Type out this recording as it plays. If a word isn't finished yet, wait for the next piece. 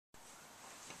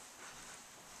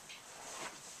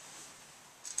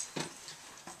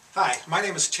Hi, my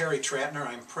name is Terry Tratner.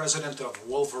 I'm president of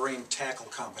Wolverine Tackle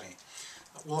Company.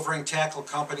 Wolverine Tackle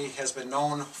Company has been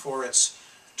known for its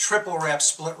triple wrap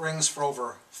split rings for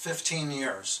over 15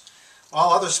 years.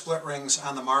 All other split rings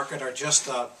on the market are just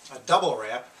a double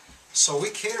wrap, so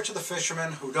we cater to the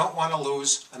fishermen who don't want to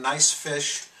lose a nice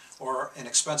fish or an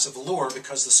expensive lure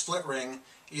because the split ring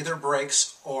either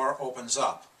breaks or opens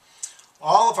up.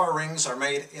 All of our rings are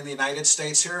made in the United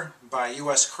States here by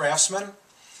U.S. craftsmen.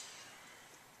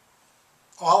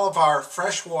 All of our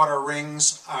freshwater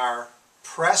rings are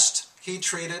pressed,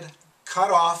 heat-treated, cut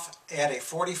off at a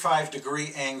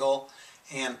 45-degree angle,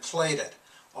 and plated.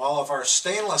 All of our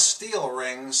stainless steel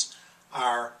rings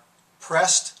are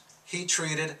pressed,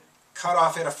 heat-treated, cut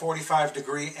off at a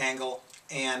 45-degree angle,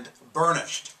 and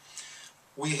burnished.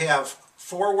 We have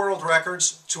 4 world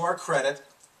records to our credit,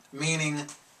 meaning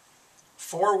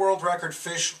 4 world record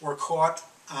fish were caught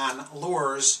on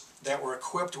lures that were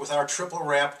equipped with our triple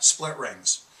wrap split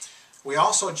rings. We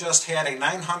also just had a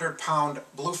 900-pound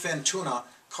bluefin tuna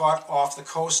caught off the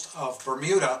coast of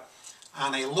Bermuda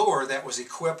on a lure that was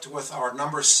equipped with our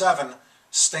number 7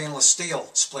 stainless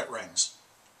steel split rings.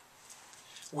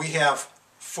 We have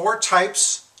 4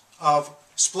 types of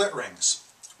split rings.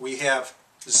 We have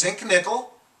zinc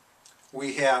nickel,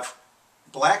 we have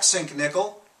black zinc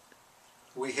nickel,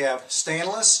 we have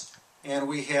stainless, and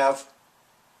we have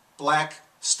black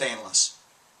stainless.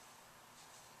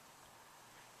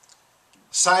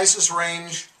 Sizes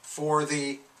range for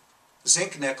the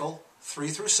zinc nickel 3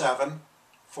 through 7,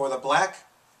 for the black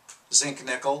zinc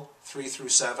nickel 3 through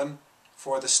 7,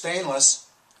 for the stainless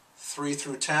 3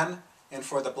 through 10, and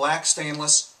for the black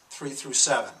stainless 3 through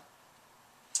 7.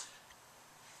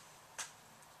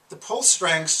 The pull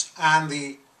strengths on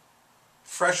the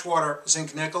freshwater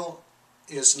zinc nickel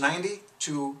is 90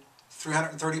 to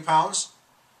 330 pounds.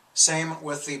 Same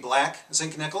with the black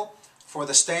zinc nickel. For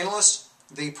the stainless,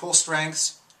 the pull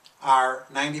strengths are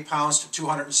 90 pounds to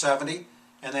 270,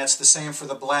 and that's the same for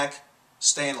the black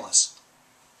stainless.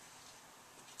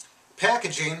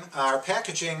 Packaging. Our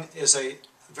packaging is a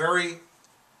very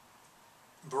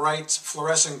bright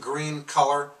fluorescent green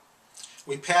color.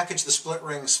 We package the split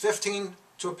rings 15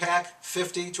 to a pack,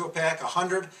 50 to a pack,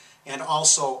 100, and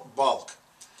also bulk.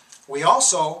 We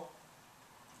also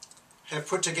have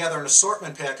put together an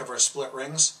assortment pack of our split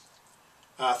rings,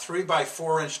 3 by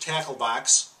 4 inch tackle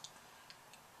box,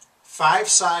 5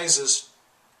 sizes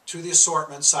to the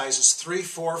assortment, sizes 3,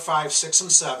 4, 5, 6,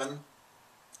 and 7,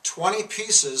 20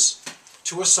 pieces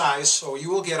to a size, so you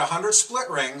will get 100 split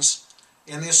rings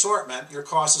in the assortment. Your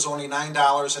cost is only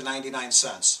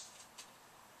 $9.99.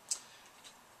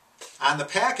 On the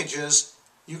packages,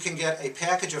 you can get a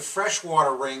package of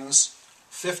freshwater rings,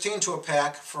 15 to a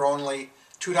pack, for only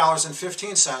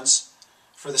 $2.15.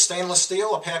 For the stainless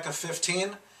steel, a pack of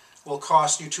 15 will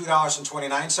cost you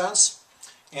 $2.29,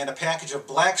 and a package of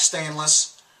black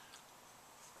stainless,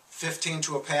 15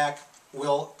 to a pack,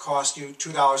 will cost you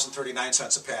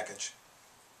 $2.39 a package.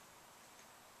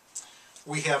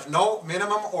 We have no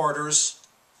minimum orders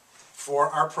for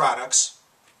our products.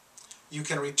 You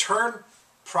can return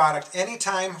product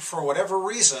anytime for whatever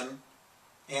reason,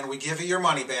 and we give you your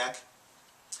money back.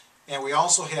 And we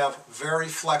also have very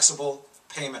flexible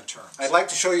payment terms. I'd like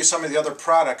to show you some of the other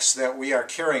products that we are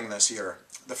carrying this year.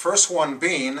 The first one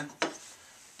being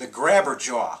the grabber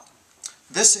jaw.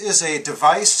 This is a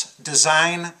device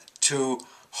designed to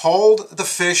hold the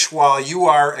fish while you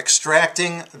are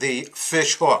extracting the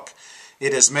fish hook.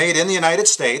 It is made in the United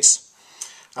States.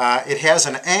 It has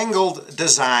an angled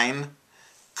design,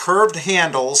 curved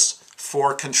handles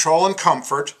for control and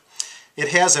comfort. It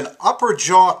has an upper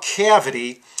jaw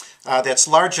cavity that's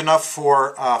large enough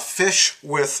for fish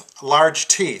with large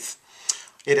teeth.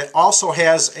 It also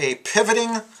has a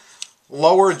pivoting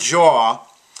lower jaw,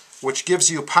 which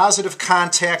gives you positive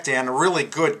contact and really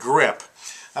good grip.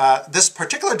 This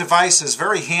particular device is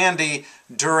very handy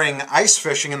during ice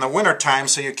fishing in the wintertime,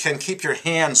 so you can keep your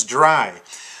hands dry.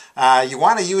 You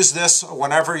want to use this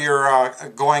whenever you're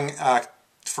going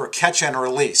for catch and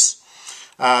release.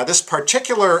 This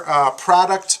particular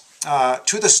product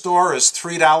to the store is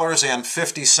 $3.50.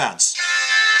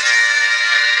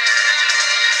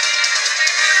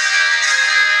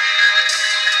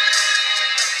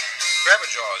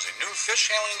 Grabber-Jaw is a new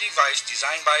fish handling device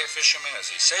designed by a fisherman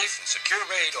as a safe and secure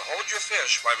way to hold your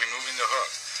fish while removing the hook.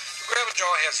 The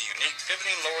Grabber-Jaw has a unique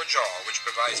pivoting lower jaw which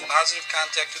provides positive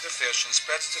contact to the fish and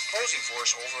spreads its opposing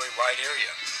force over a wide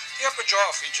area. The upper jaw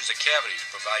features a cavity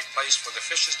to provide place for the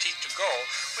fish's teeth to go,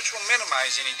 which will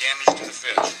minimize any damage to the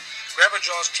fish.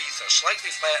 Grabber-Jaw's teeth are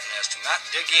slightly flattened as to not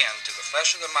dig in to the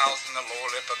flesh of the mouth and the lower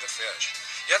lip of the fish.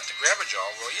 Yet the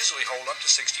Grabber-Jaw will easily hold up to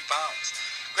 60 pounds.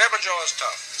 Grabber Jaw is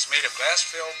tough. It's made of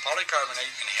glass-filled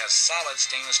polycarbonate and has solid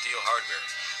stainless steel hardware.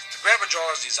 The Grabber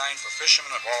Jaw is designed for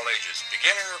fishermen of all ages,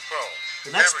 beginner or pro.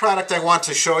 The next product I want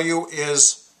to show you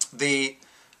is the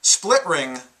split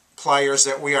ring pliers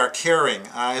that we are carrying.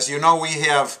 As you know, we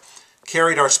have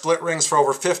carried our split rings for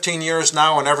over 15 years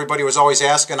now, and everybody was always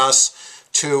asking us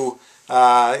to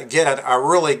get a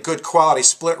really good quality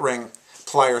split ring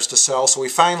pliers to sell, so we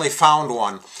finally found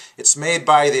one. It's made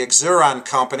by the Xeron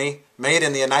company, made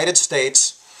in the United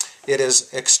States. It is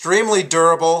extremely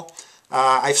durable.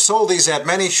 I've sold these at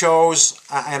many shows,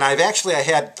 and I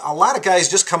had a lot of guys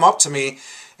just come up to me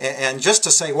and just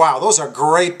to say, wow, those are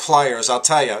great pliers, I'll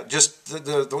tell you, just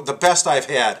the best I've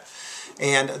had.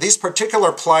 And these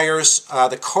particular pliers,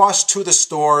 the cost to the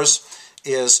stores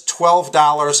is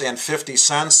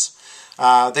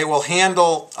 $12.50. They will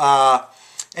handle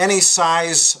any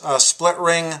size split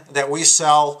ring that we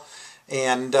sell,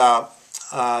 and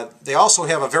they also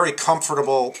have a very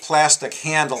comfortable plastic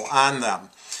handle on them.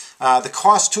 The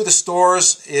cost to the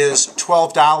stores is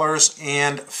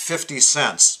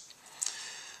 $12.50.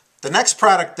 The next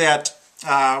product that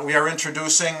we are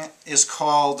introducing is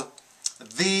called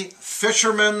the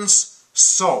Fisherman's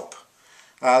Soap.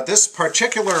 This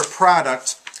particular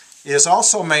product is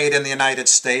also made in the United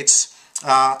States,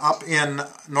 up in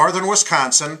northern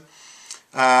Wisconsin.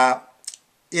 It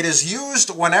is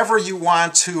used whenever you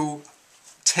want to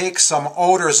take some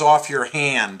odors off your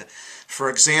hand. For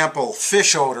example,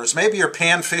 fish odors. Maybe you're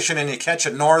pan fishing and you catch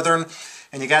a northern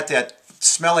and you got that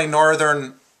smelly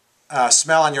northern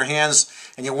smell on your hands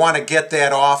and you want to get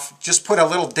that off. Just put a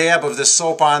little dab of this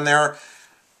soap on there.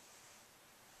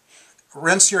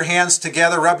 Rinse your hands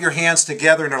together, rub your hands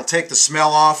together, and it'll take the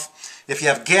smell off. If you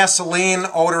have gasoline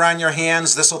odor on your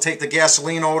hands, this will take the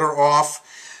gasoline odor off.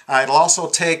 It'll also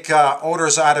take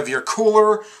odors out of your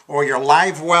cooler or your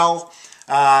live well.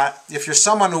 If you're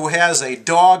someone who has a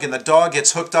dog and the dog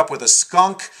gets hooked up with a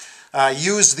skunk,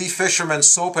 use the Fisherman's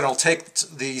Soap and it'll take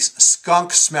the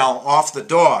skunk smell off the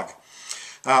dog.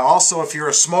 Also, if you're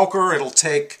a smoker, it'll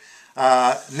take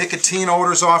nicotine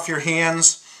odors off your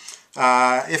hands.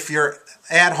 If you're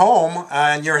at home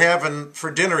and you're having for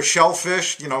dinner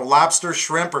shellfish, lobster,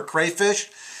 shrimp, or crayfish,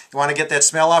 you want to get that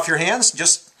smell off your hands,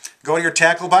 just go to your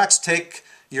tackle box, take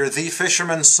your The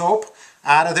Fisherman's Soap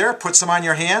out of there, put some on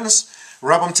your hands,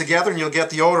 rub them together, and you'll get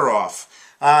the odor off.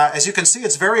 As you can see,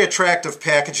 it's very attractive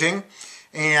packaging,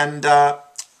 and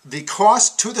the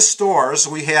cost to the stores,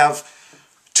 we have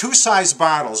two size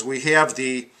bottles. We have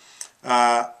the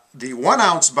 1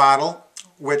 ounce bottle,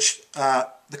 which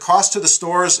the cost to the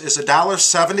stores is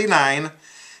 $1.79,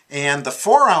 and the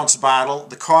 4 ounce bottle,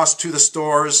 the cost to the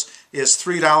stores is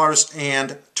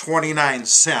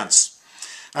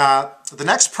 $3.29. The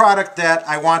next product that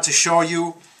I want to show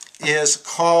you is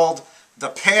called the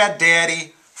Pad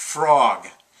Daddy Frog.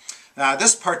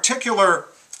 This particular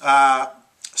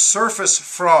surface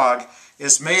frog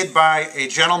is made by a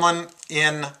gentleman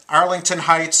in Arlington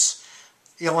Heights,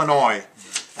 Illinois.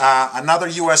 Another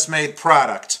U.S.-made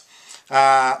product.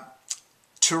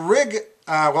 To rig,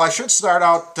 well, I should start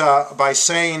out by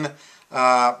saying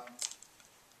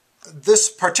this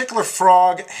particular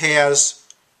frog has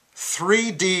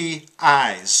 3D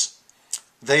eyes.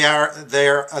 They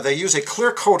use a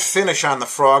clear coat finish on the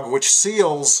frog, which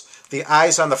seals the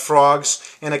eyes on the frogs,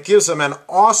 and it gives them an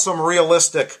awesome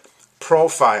realistic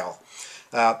profile.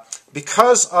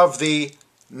 Because of the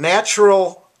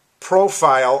natural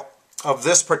profile of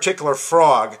this particular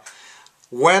frog,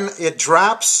 when it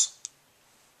drops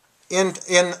in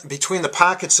between the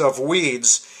pockets of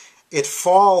weeds, it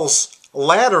falls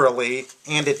laterally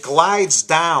and it glides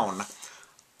down,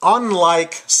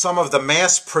 unlike some of the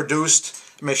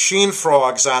mass-produced machine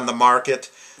frogs on the market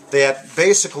that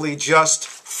basically just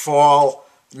fall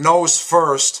nose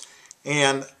first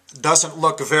and doesn't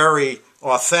look very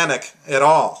authentic at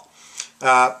all.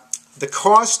 The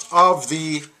cost of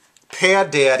the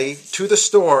Pad Daddy to the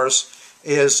stores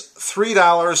is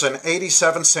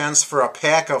 $3.87 for a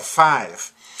pack of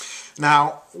 5.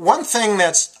 Now, one thing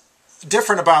that's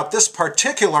different about this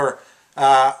particular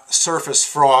surface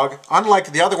frog,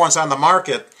 unlike the other ones on the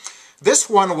market, this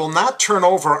one will not turn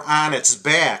over on its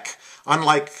back,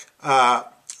 unlike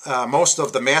most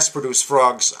of the mass-produced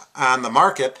frogs on the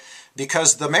market,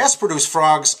 because the mass-produced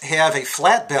frogs have a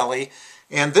flat belly,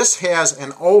 and this has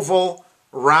an oval,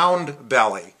 round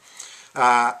belly.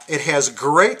 It has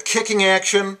great kicking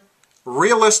action,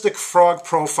 realistic frog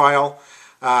profile.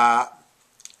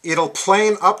 It'll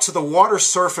plane up to the water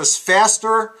surface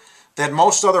faster than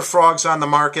most other frogs on the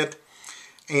market,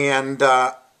 and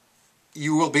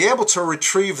you will be able to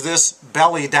retrieve this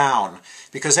belly down.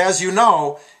 Because as you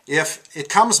know, if it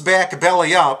comes back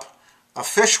belly up, a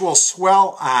fish will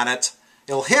swell on it,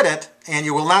 it'll hit it, and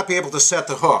you will not be able to set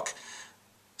the hook.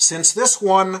 Since this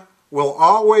one will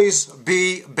always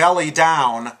be belly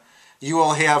down, you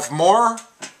will have more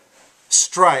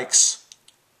strikes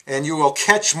and you will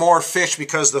catch more fish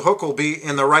because the hook will be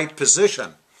in the right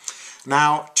position.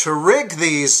 Now, to rig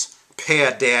these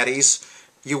pad daddies,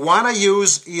 you want to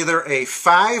use either a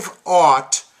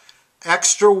 5/0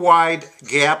 extra wide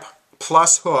gap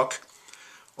plus hook,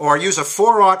 or use a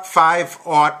 4/0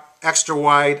 5/0 extra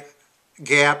wide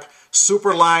gap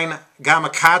Superline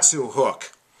Gamakatsu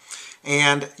hook.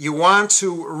 And you want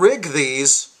to rig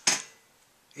these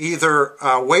either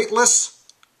weightless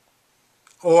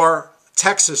or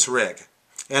Texas rig,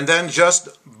 and then just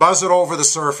buzz it over the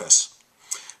surface.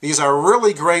 These are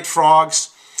really great frogs,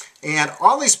 and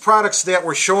all these products that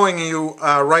we're showing you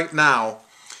right now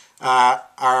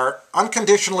are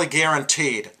unconditionally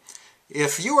guaranteed.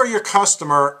 If you or your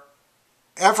customer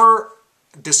ever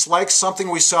dislikes something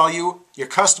we sell you, your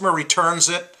customer returns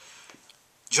it,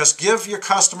 just give your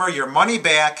customer your money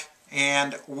back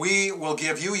and we will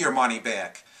give you your money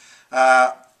back.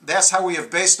 That's how we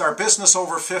have based our business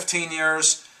over 15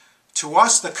 years. To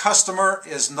us, the customer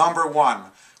is number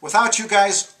one. Without you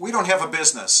guys, we don't have a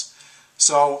business.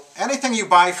 So anything you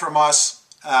buy from us,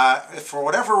 if for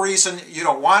whatever reason you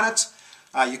don't want it,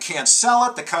 you can't sell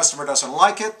it, the customer doesn't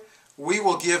like it, we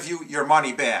will give you your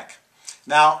money back.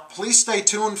 Now, please stay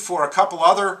tuned for a couple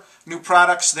other new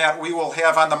products that we will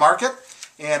have on the market,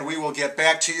 and we will get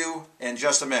back to you in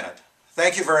just a minute.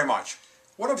 Thank you very much.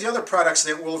 One of the other products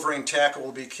that Wolverine Tackle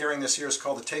will be carrying this year is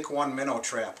called the Take One Minnow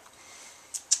Trap.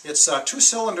 It's 2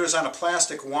 cylinders on a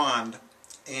plastic wand,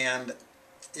 and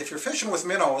if you're fishing with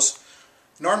minnows,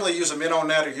 normally use a minnow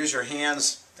net or use your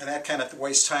hands, and that kind of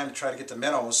wastes time to try to get the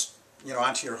minnows,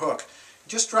 onto your hook.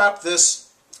 Just drop this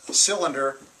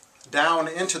cylinder down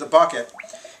into the bucket,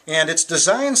 and it's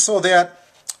designed so that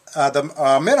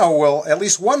the minnow will, at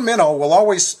least one minnow will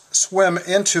always swim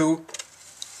into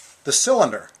the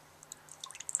cylinder.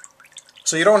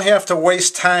 So you don't have to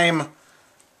waste time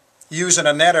using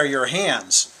a net or your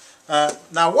hands.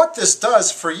 Now what this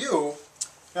does for you,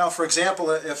 for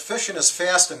example, if fishing is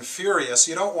fast and furious,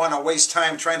 you don't want to waste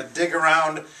time trying to dig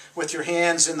around with your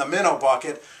hands in the minnow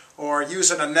bucket or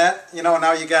using a net.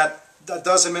 Now you got a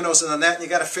dozen minnows in the net and you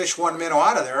got to fish one minnow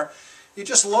out of there. You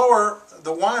just lower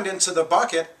the wand into the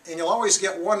bucket and you'll always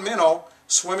get one minnow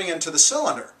swimming into the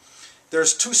cylinder.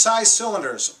 There's 2 size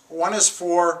cylinders. One is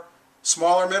for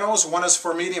smaller minnows, one is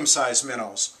for medium-sized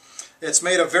minnows. It's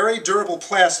made of very durable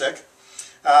plastic.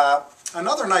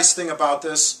 Another nice thing about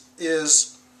this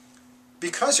is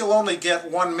because you'll only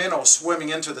get one minnow swimming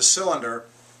into the cylinder,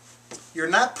 you're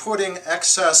not putting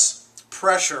excess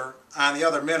pressure on the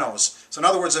other minnows. So in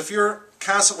other words, if you're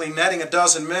constantly netting a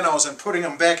dozen minnows and putting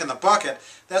them back in the bucket,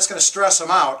 that's going to stress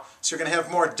them out, so you're going to have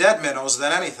more dead minnows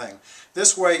than anything.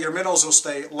 This way your minnows will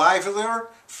stay livelier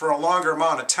for a longer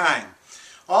amount of time.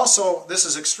 Also, this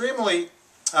is extremely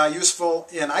useful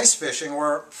in ice fishing,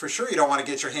 where for sure you don't want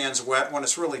to get your hands wet when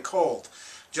it's really cold.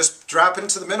 Just drop it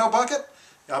into the minnow bucket,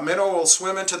 a minnow will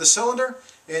swim into the cylinder,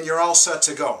 and you're all set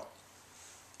to go.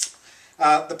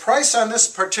 The price on this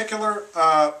particular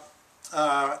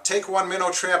Take One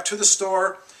Minnow Trap to the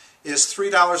store is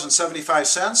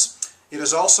 $3.75. It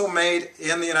is also made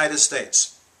in the United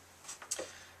States.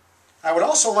 I would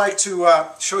also like to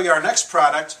show you our next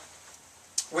product,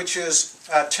 which is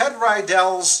Ted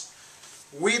Rydell's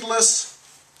weedless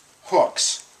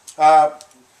hooks.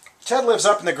 Ted lives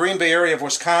up in the Green Bay area of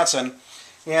Wisconsin,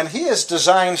 and he has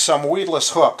designed some weedless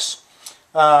hooks.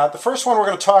 The first one we're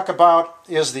going to talk about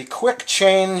is the Quick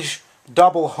Change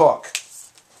Double Hook.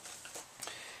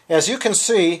 As you can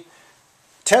see,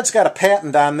 Ted's got a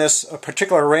patent on this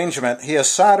particular arrangement. He has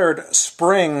soldered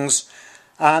springs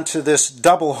onto this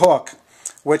double hook,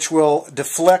 which will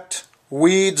deflect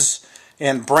weeds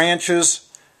and branches.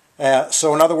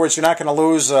 So in other words, you're not going to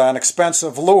lose an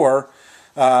expensive lure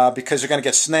because you're going to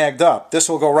get snagged up. This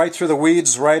will go right through the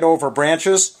weeds, right over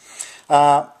branches.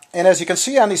 And as you can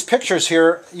see on these pictures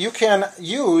here, you can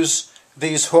use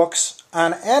these hooks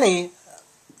on any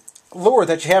lure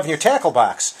that you have in your tackle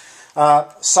box.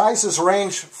 Sizes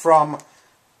range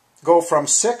go from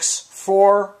 6,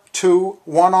 4, 2,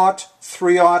 1/0,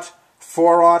 3/0,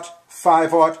 4/0,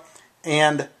 5/0,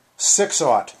 and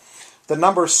 6/0. The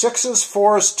number 6s,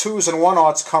 4s, 2s, and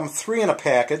 1/0s come 3 in a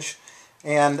package,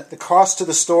 and the cost to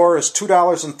the store is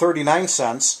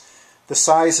 $2.39. The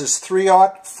sizes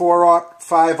 3/0, 4/0,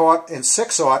 5/0, and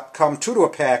 6/0 come 2 to a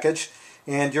package,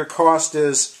 and your cost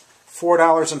is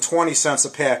 $4.20 a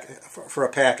pack for a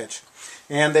package,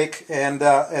 and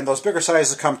those bigger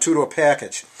sizes come 2 to a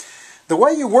package. The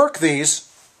way you work these,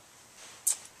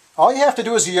 all you have to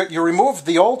do is you remove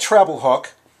the old treble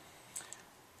hook,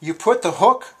 you put the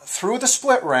hook through the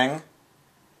split ring,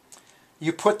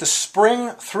 you put the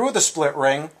spring through the split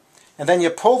ring, and then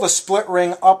you pull the split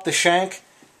ring up the shank,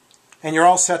 and you're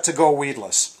all set to go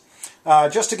weedless.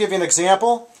 Just to give you an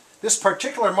example, this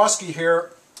particular muskie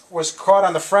here was caught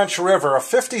on the French River. A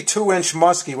 52-inch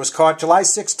muskie was caught July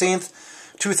 16th,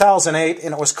 2008,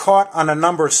 and it was caught on a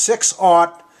number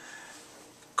 6/0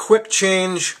 quick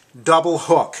change double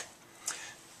hook.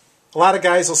 A lot of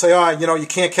guys will say, oh, you know, you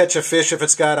can't catch a fish if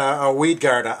it's got a weed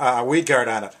guard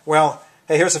on it. Well,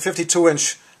 hey, here's a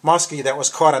 52-inch muskie that was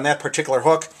caught on that particular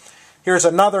hook. Here's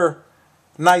another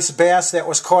nice bass that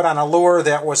was caught on a lure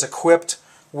that was equipped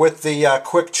with the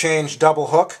quick change double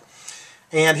hook.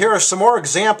 And here are some more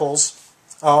examples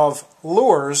of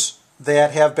lures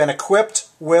that have been equipped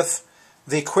with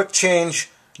the quick change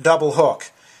double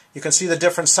hook. You can see the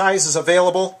different sizes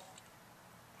available.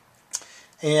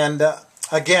 And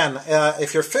again,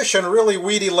 if you're fishing really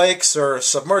weedy lakes or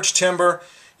submerged timber,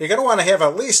 you're going to want to have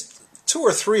at least 2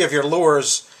 or 3 of your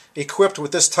lures equipped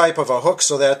with this type of a hook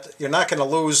so that you're not going to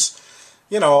lose,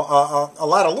 you know, a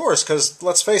lot of lures, because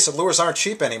let's face it, lures aren't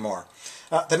cheap anymore.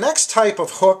 The next type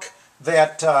of hook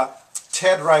that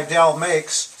Ted Rydell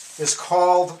makes is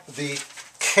called the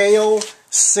Kale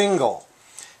Single.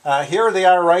 Here they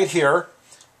are right here.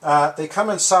 They come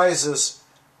in sizes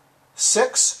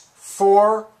 6,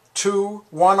 4, 2,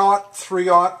 1/0,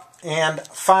 3/0, and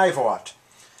 5/0.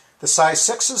 The size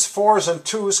 6s, 4s, and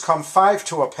 2s come 5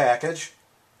 to a package.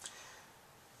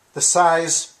 The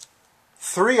size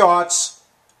 3/0s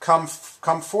come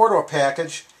 4 to a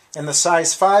package, and the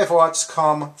size 5/0s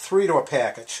come 3 to a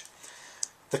package.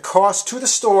 The cost to the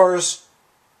stores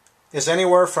is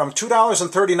anywhere from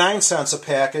 $2.39 a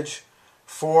package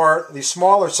for the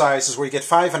smaller sizes where you get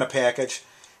 5 in a package,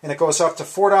 and it goes up to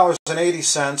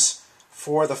 $4.80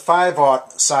 for the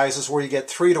 5/0 sizes where you get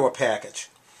 3 to a package.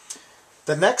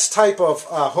 The next type of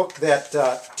hook that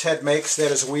Ted makes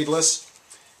that is weedless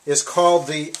is called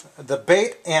the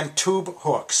bait and tube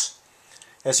hooks.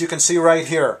 As you can see right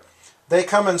here, they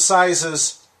come in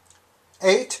sizes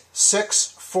 8,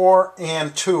 6, 4,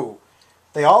 and 2.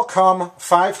 They all come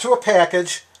 5 to a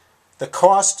package. The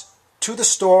cost to the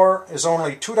store is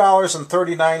only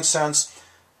 $2.39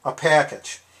 a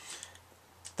package.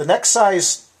 The next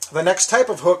type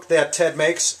of hook that Ted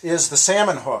makes is the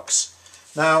salmon hooks.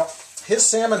 Now, his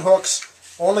salmon hooks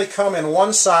only come in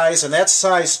one size, and that's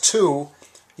size 2.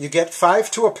 You get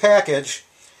 5 to a package,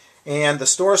 and the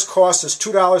store's cost is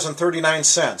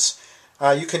 $2.39.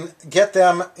 You can get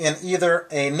them in either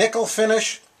a nickel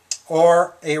finish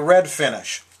or a red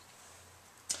finish.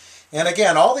 And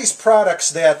again, all these products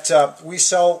that we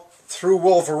sell through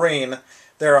Wolverine,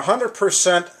 they're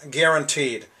 100%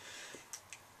 guaranteed.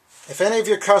 If any of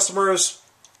your customers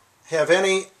have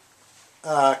any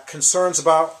concerns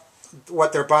about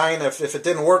what they're buying, if it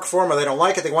didn't work for them or they don't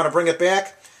like it, they want to bring it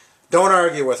back, don't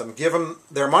argue with them. Give them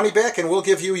their money back and we'll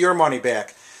give you your money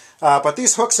back. But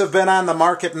these hooks have been on the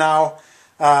market now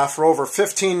for over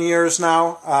 15 years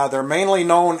now. They're mainly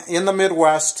known in the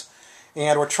Midwest,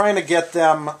 and we're trying to get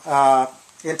them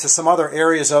into some other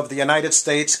areas of the United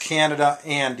States, Canada,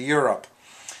 and Europe.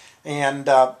 And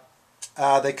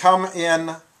they come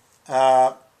in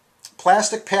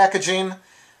plastic packaging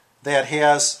that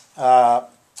has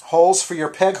holes for your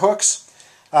peg hooks.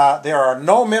 There are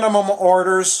no minimum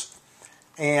orders,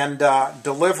 and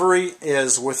delivery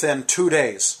is within 2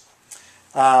 days.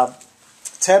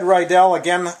 Ted Rydell,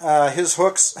 again, his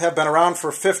hooks have been around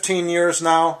for 15 years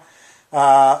now.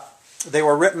 They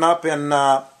were written up in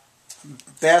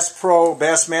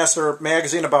Bassmaster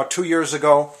magazine about 2 years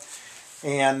ago,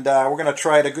 and we're going to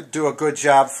try to do a good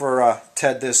job for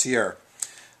Ted this year.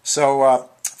 So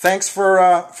thanks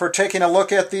for taking a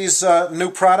look at these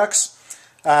new products.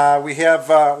 We have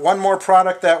one more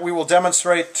product that we will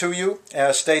demonstrate to you.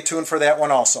 Stay tuned for that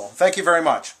one also. Thank you very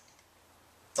much.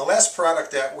 The last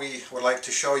product that we would like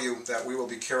to show you that we will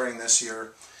be carrying this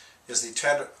year is the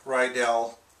Ted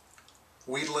Rydell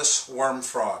weedless worm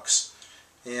frogs.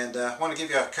 And I want to give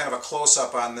you a kind of a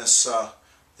close-up on this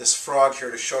this frog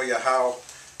here to show you how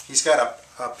he's got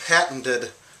a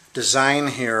patented design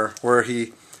here where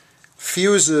he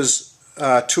fuses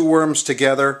 2 worms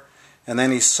together, and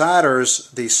then he solders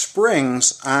these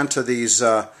springs onto these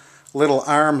little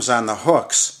arms on the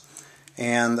hooks,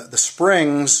 and the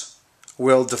springs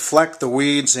will deflect the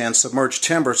weeds and submerged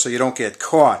timber so you don't get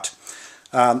caught.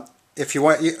 If you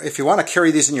want to carry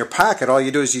these in your pocket, all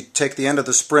you do is you take the end of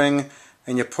the spring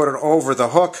and you put it over the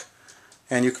hook,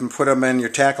 and you can put them in your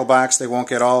tackle box. They won't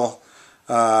get all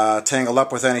tangled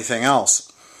up with anything else.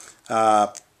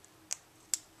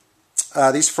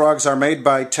 These frogs are made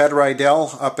by Ted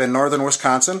Rydell up in northern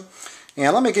Wisconsin.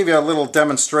 And let me give you a little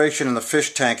demonstration in the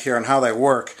fish tank here on how they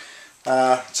work.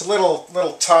 It's a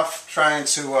little tough trying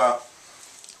to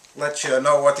let you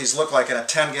know what these look like in a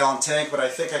 10-gallon tank, but I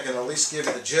think I can at least give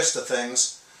you the gist of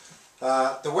things.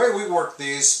 The way we work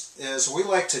these is we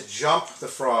like to jump the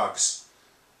frogs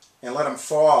and let them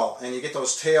fall, and you get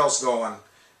those tails going.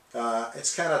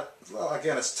 It's kind of, well,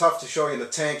 again, it's tough to show you in the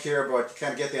tank here, but you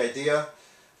kind of get the idea.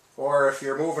 Or if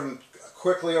you're moving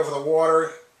quickly over the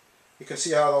water, you can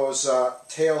see how those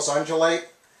tails undulate.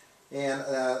 And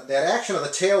that action of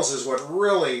the tails is what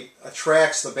really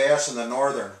attracts the bass in the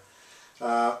northern.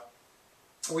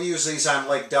 We use these on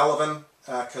Lake Delavan,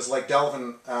 because Lake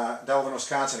Delavan,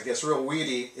 Wisconsin, it gets real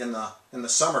weedy in the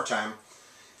summertime.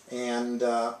 And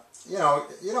you know,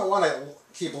 you don't want to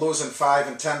keep losing $5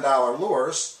 and $10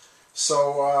 lures,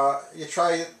 so you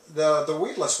try the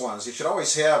weedless ones. You should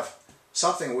always have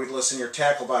something weedless in your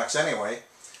tackle box anyway.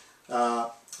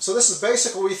 So this is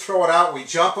basically, we throw it out, we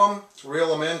jump them,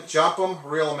 reel them in, jump them,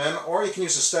 reel them in, or you can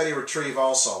use a steady retrieve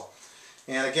also.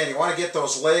 And again, you want to get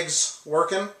those legs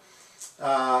working.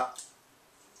 And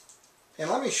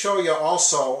let me show you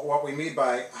also what we mean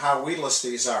by how weedless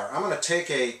these are. I'm going to take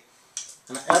an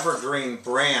evergreen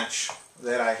branch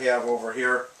that I have over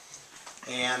here,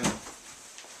 and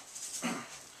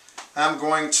I'm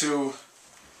going to,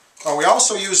 oh, we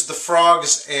also use the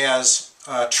frogs as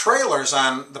trailers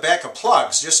on the back of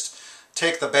plugs. Just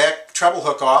take the back treble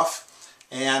hook off,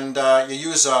 and you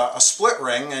use a split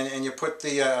ring, and you put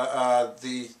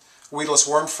the weedless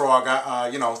worm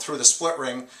frog, you know, through the split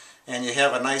ring, and you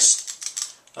have a nice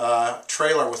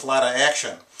trailer with a lot of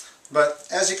action. But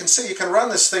as you can see, you can run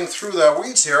this thing through the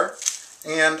weeds here,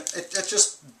 and it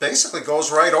just basically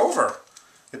goes right over.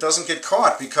 It doesn't get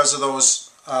caught because of those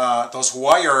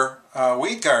wire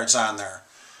weed guards on there.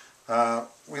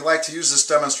 We like to use this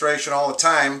demonstration all the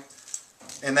time,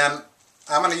 and then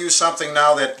I'm going to use something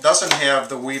now that doesn't have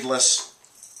the weedless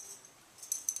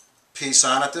piece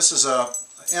on it. This is a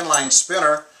inline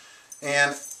spinner,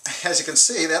 and as you can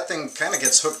see, that thing kind of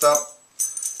gets hooked up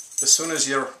as soon as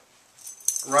you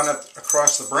run it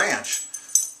across the branch.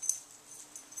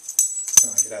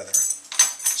 Oh, get out of there.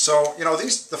 So, you know,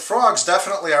 the frogs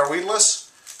definitely are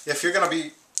weedless. If you're going to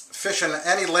be fishing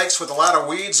any lakes with a lot of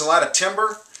weeds, a lot of timber,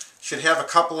 you should have a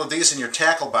couple of these in your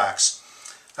tackle box.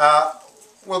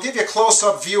 We'll give you a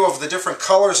close-up view of the different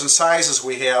colors and sizes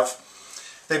we have.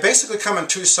 They basically come in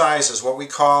two sizes, what we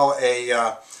call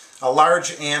a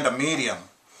large and a medium.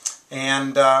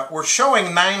 And we're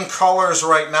showing 9 colors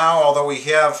right now, although we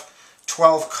have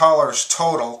 12 colors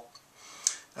total.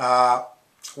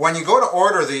 When you go to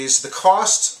order these, the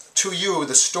cost to you,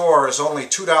 the store, is only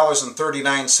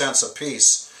 $2.39 a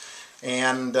piece.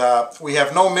 And we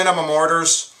have no minimum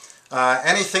orders.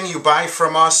 Anything you buy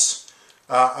from us,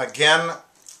 again,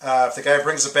 if the guy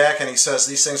brings it back and he says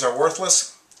these things are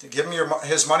worthless, give him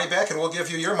his money back, and we'll give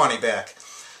you your money back.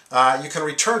 You can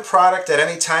return product at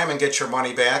any time and get your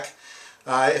money back.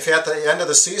 If at the end of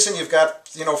the season you've got,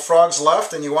 you know, frogs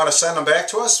left and you want to send them back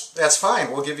to us, that's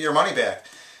fine. We'll give you your money back.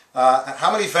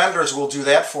 How many vendors will do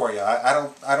that for you? I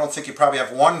don't think you probably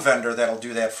have one vendor that'll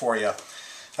do that for you.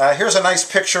 Here's a nice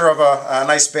picture of a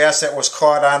nice bass that was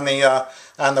caught on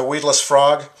the weedless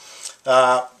frog.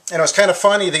 And it was kind of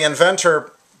funny. The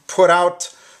inventor put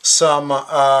out some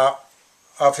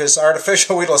of his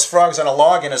artificial weedless frogs on a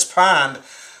log in his pond.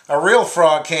 A real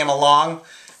frog came along,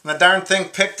 and the darn thing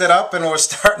picked it up and was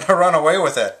starting to run away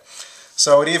with it.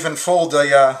 So it even fooled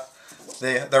the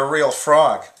real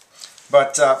frog.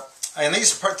 But and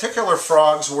these particular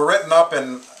frogs were written up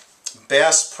in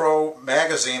Bass Pro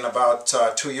magazine about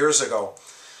 2 years ago.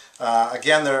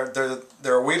 Again,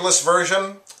 they're a weedless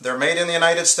version. They're made in the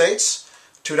United States,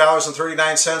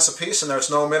 $2.39 a piece, and there's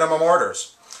no minimum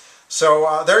orders.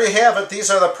 So there you have it. These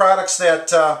are the products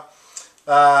that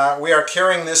we are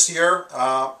carrying this year,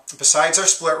 besides our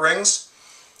split rings.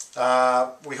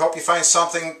 We hope you find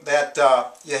something that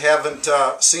you haven't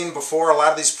seen before. A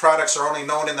lot of these products are only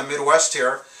known in the Midwest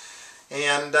here.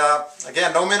 And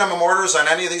again, no minimum orders on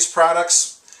any of these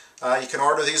products. You can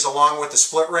order these along with the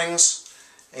split rings.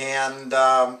 And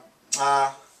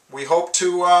we hope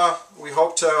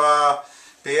to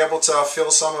be able to fill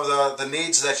some of the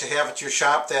needs that you have at your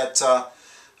shop that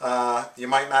you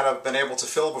might not have been able to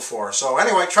fill before. So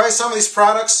anyway, try some of these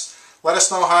products. Let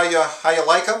us know how you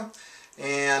like them.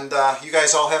 And you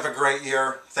guys all have a great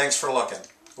year. Thanks for looking.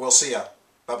 We'll see ya.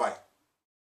 Bye-bye.